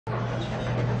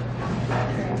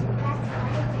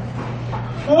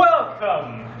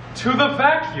Welcome to the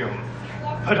vacuum.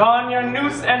 Put on your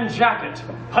noose and jacket.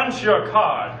 Punch your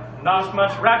card. Not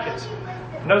much racket.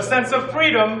 No sense of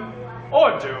freedom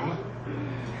or doom.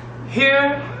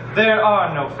 Here, there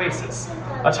are no faces.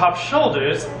 Atop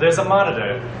shoulders, there's a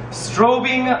monitor,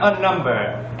 strobing a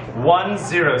number,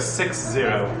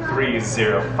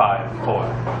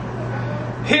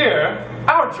 10603054. Here,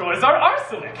 our joys are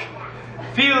arsenic.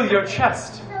 Feel your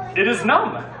chest. It is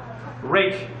numb.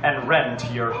 Rake and rend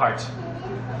to your heart.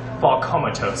 Fall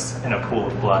comatose in a pool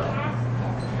of blood.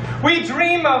 We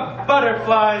dream of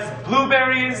butterflies,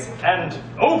 blueberries, and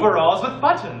overalls with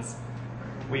buttons.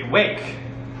 We wake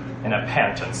in a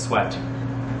pant and sweat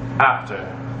after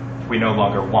we no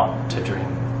longer want to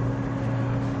dream.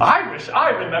 I wish I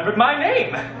remembered my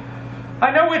name. I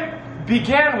know it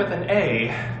began with an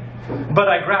A, but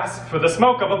I grasp for the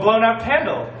smoke of a blown-out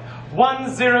candle.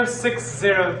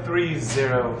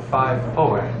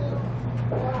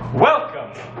 10603054.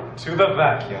 Welcome to the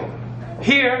vacuum.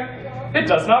 Here, it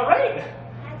does not rain,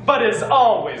 but is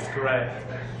always gray.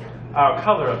 Our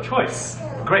color of choice,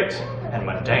 great and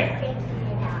mundane.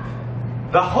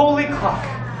 The holy clock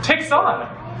ticks on,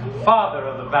 father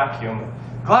of the vacuum,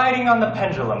 gliding on the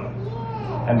pendulum,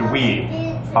 and we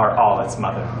are all its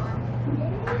mother.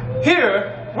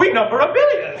 Here, we number 1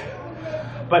 billion,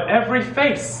 but every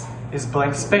face is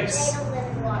blank space.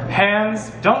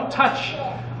 Hands don't touch,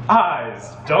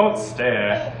 eyes don't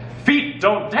stare, feet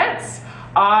don't dance,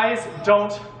 eyes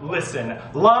don't listen,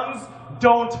 lungs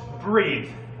don't breathe.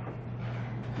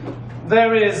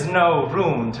 There is no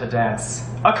room to dance.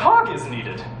 A cog is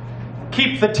needed.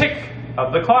 Keep the tick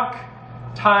of the clock.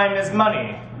 Time is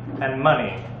money, and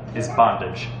money is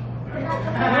bondage.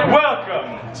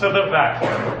 Welcome to the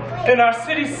vacuum. In our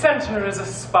city center is a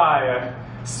spire,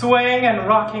 swaying and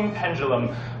rocking pendulum,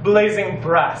 blazing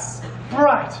brass,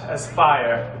 bright as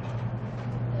fire.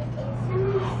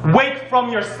 Wake from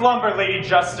your slumber, Lady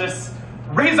Justice.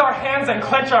 Raise our hands and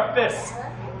clench our fists.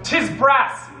 'Tis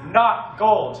brass, not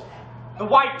gold. The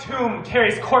white tomb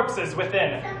carries corpses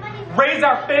within. Raise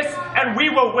our fists and we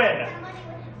will win.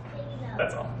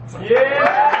 That's all.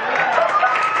 Yeah!